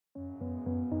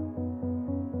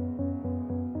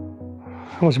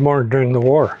I was born during the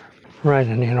war, right?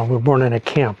 And we were born in a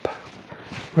camp,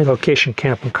 relocation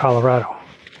camp in Colorado.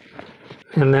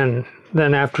 And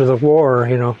then after the war,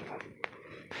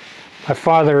 my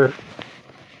father,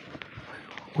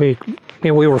 we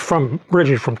were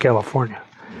originally from California,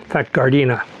 in fact,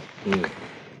 Gardena.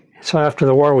 So after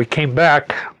the war, we came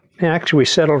back, and actually we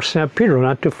settled in San Pedro,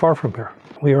 not too far from here.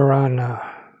 We were on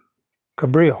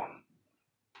Cabrillo.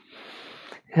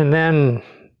 And then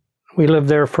we lived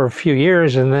there for a few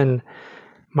years, and then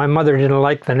my mother didn't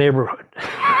like the neighborhood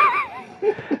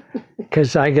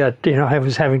because I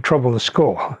was having trouble in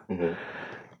school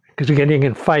because we're getting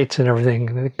in fights and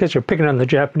everything because you're picking on the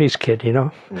Japanese kid,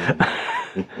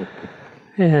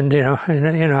 And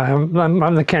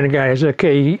I'm the kind of guy who's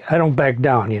okay. I don't back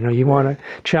down. You want to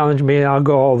challenge me, I'll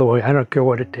go all the way. I don't care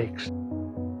what it takes.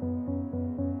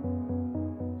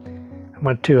 I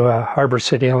went to Harbor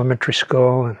City Elementary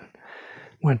School and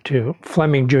went to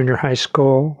Fleming Junior High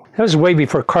School. That was way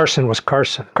before Carson was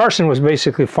Carson. Carson was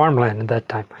basically farmland at that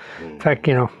time. In fact,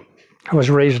 I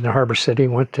was raised in Harbor City,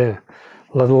 went to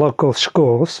the local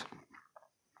schools,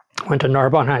 went to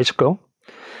Narbonne High School.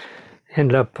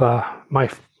 Ended up, I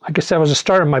guess that was the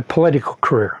start of my political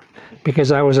career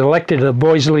because I was elected the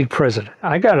Boys League president.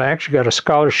 I actually got a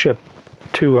scholarship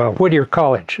to Whittier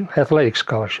College, athletic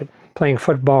scholarship, playing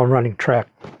football and running track.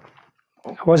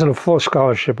 It wasn't a full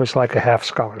scholarship, it was like a half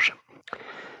scholarship.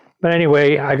 But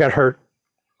anyway, I got hurt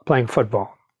playing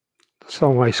football,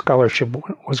 so my scholarship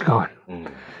was gone.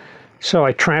 So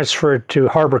I transferred to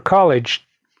Harbor College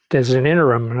as an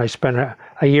interim, and I spent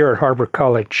a year at Harbor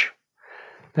College.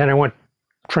 Then I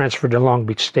transferred to Long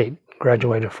Beach State,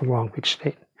 graduated from Long Beach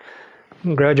State.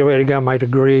 Graduated, got my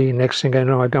degree. Next thing I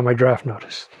know, I got my draft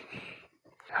notice.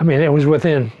 I mean, it was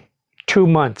within 2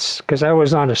 months because I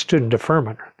was on a student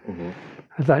deferment.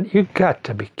 I thought, you got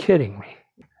to be kidding me.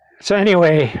 So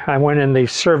anyway, I went in the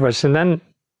service, and then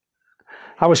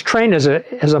I was trained as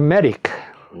a medic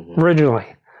originally.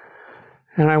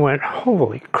 And I went,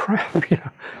 holy crap,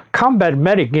 combat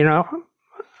medic,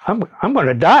 I'm going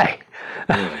to die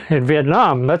in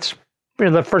Vietnam. That's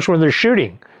the first one they're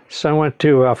shooting. So I went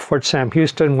to Fort Sam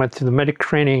Houston, went through the medic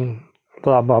training,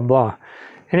 blah, blah, blah.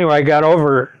 Anyway, I got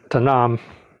over to Nam.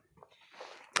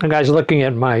 The guy's looking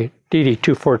at my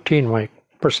DD-214, my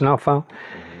personnel file.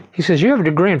 He says, you have a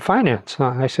degree in finance.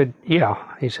 I said, yeah.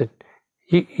 He said,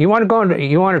 you want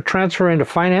to transfer into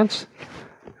finance?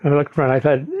 And I looked around, I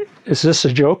thought, is this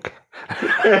a joke?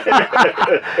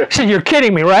 I said, you're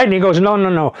kidding me, right? And he goes, no.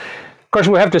 Of course,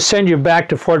 we have to send you back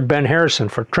to Fort Ben Harrison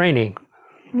for training.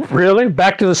 Really?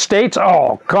 Back to the States?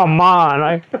 Oh, come on.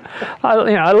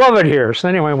 I love it here. So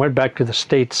anyway, I went back to the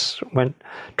States, went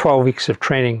 12 weeks of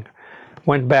training,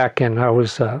 went back, and I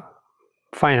was a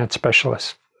finance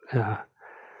specialist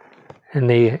in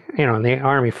the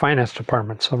Army Finance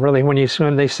Department. So really,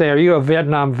 when they say, are you a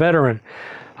Vietnam veteran?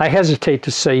 I hesitate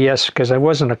to say yes because I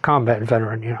wasn't a combat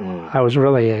veteran. I was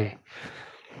really a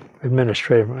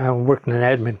administrative. I worked in an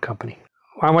admin company.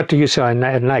 I went to UCLA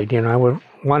at night. I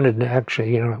wanted to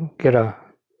actually, get a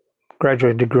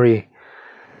graduate degree,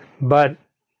 but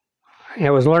I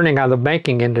was learning how the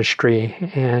banking industry,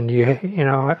 and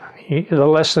the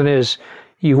lesson is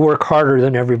you work harder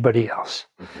than everybody else.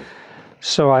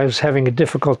 So I was having a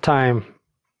difficult time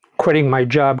quitting my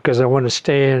job because I wanted to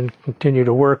stay and continue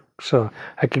to work so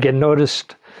I could get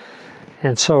noticed.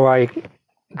 And so I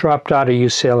dropped out of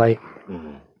UCLA.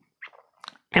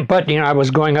 But, I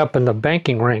was going up in the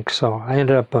banking ranks, so I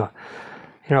ended up,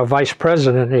 vice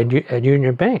president at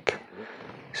Union Bank.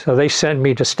 So they sent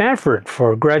me to Stanford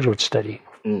for a graduate study.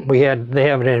 They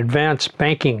have an advanced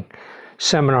banking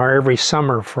seminar every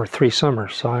summer for 3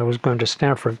 summers. So I was going to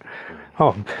Stanford.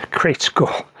 Oh, great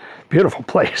school, beautiful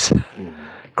place.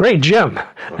 Great gym.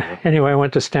 Anyway, I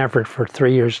went to Stanford for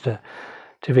 3 years to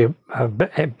be a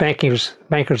banker's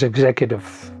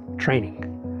executive training.